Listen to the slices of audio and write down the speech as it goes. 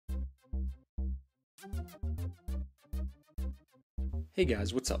Hey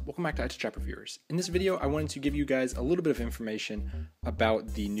guys, what's up? Welcome back to IT Chat Reviewers. In this video, I wanted to give you guys a little bit of information about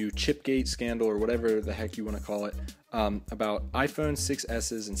the new Chipgate scandal, or whatever the heck you want to call it, about iPhone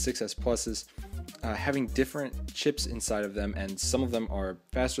 6Ss and 6S Pluses having different chips inside of them, and some of them are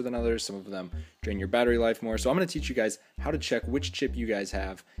faster than others, some of them drain your battery life more. So I'm going to teach you guys how to check which chip you guys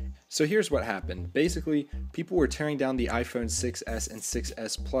have. So here's what happened. Basically, people were tearing down the iPhone 6S and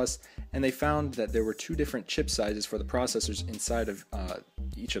 6S Plus, and they found that there were two different chip sizes for the processors inside of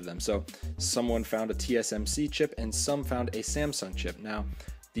each of them. So someone found a TSMC chip and some found a Samsung chip. Now,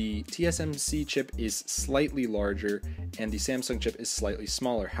 the TSMC chip is slightly larger and the Samsung chip is slightly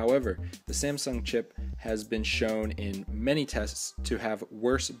smaller. However, the Samsung chip has been shown in many tests to have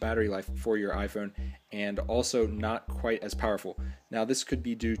worse battery life for your iPhone and also not quite as powerful. Now, this could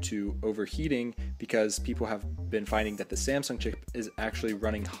be due to overheating because people have been finding that the Samsung chip is actually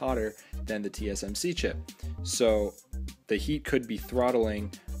running hotter than the TSMC chip. So the heat could be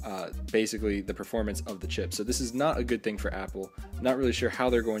throttling basically the performance of the chip. So this is not a good thing for Apple. I'm not really sure how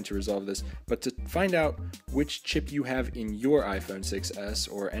they're going to resolve this, but to find out which chip you have in your iPhone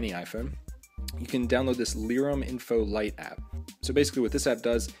 6S or any iPhone, you can download this Lirum Info Lite app. So basically what this app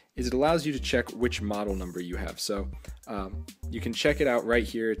does is it allows you to check which model number you have. So you can check it out right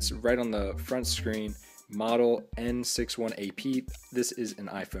here. It's right on the front screen. Model N61AP. This is an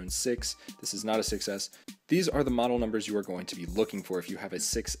iPhone 6. This is not a 6S. These are the model numbers you are going to be looking for if you have a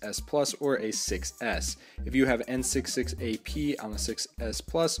 6S Plus or a 6S. If you have N66AP on a 6S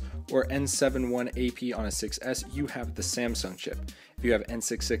Plus or N71AP on a 6S, you have the Samsung chip. If you have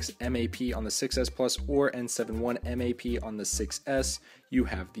N66MAP on the 6S Plus or N71MAP on the 6S, you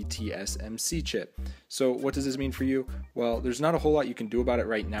have the TSMC chip. So what does this mean for you? Well, there's not a whole lot you can do about it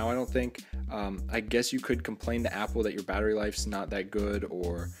right now, I don't think. I guess you could complain to Apple that your battery life's not that good,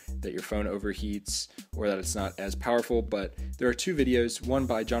 or that your phone overheats, or that it's not as powerful, but there are two videos, one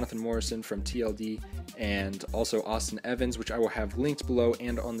by Jonathan Morrison from TLD and also Austin Evans, which I will have linked below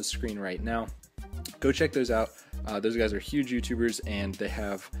and on the screen right now. Go check those out. Those guys are huge YouTubers and they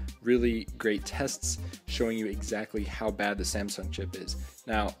have really great tests showing you exactly how bad the Samsung chip is.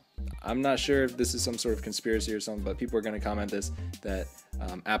 Now, I'm not sure if this is some sort of conspiracy or something, but people are going to comment this, that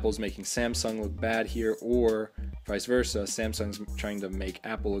Apple's making Samsung look bad here, or vice versa, Samsung's trying to make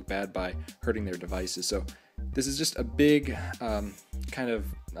Apple look bad by hurting their devices. So this is just a big kind of,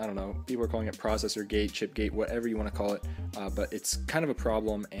 I don't know, people are calling it processor gate, chip gate, whatever you want to call it, but it's kind of a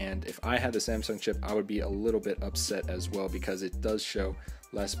problem, and if I had the Samsung chip, I would be a little bit upset as well because it does show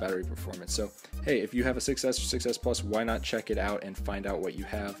less battery performance. So hey, if you have a 6S or 6S Plus, why not check it out and find out what you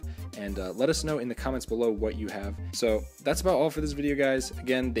have, and let us know in the comments below what you have. So that's about all for this video, guys.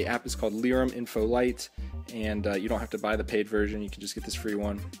 Again, the app is called Lirum Info Lite, and you don't have to buy the paid version. You can just get this free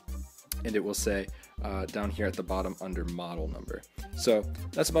one, and it will say down here at the bottom under model number. So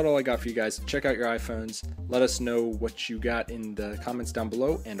that's about all I got for you guys. Check out your iPhones. Let us know what you got in the comments down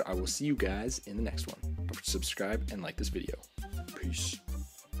below, and I will see you guys in the next one. Don't forget to subscribe and like this video. Peace.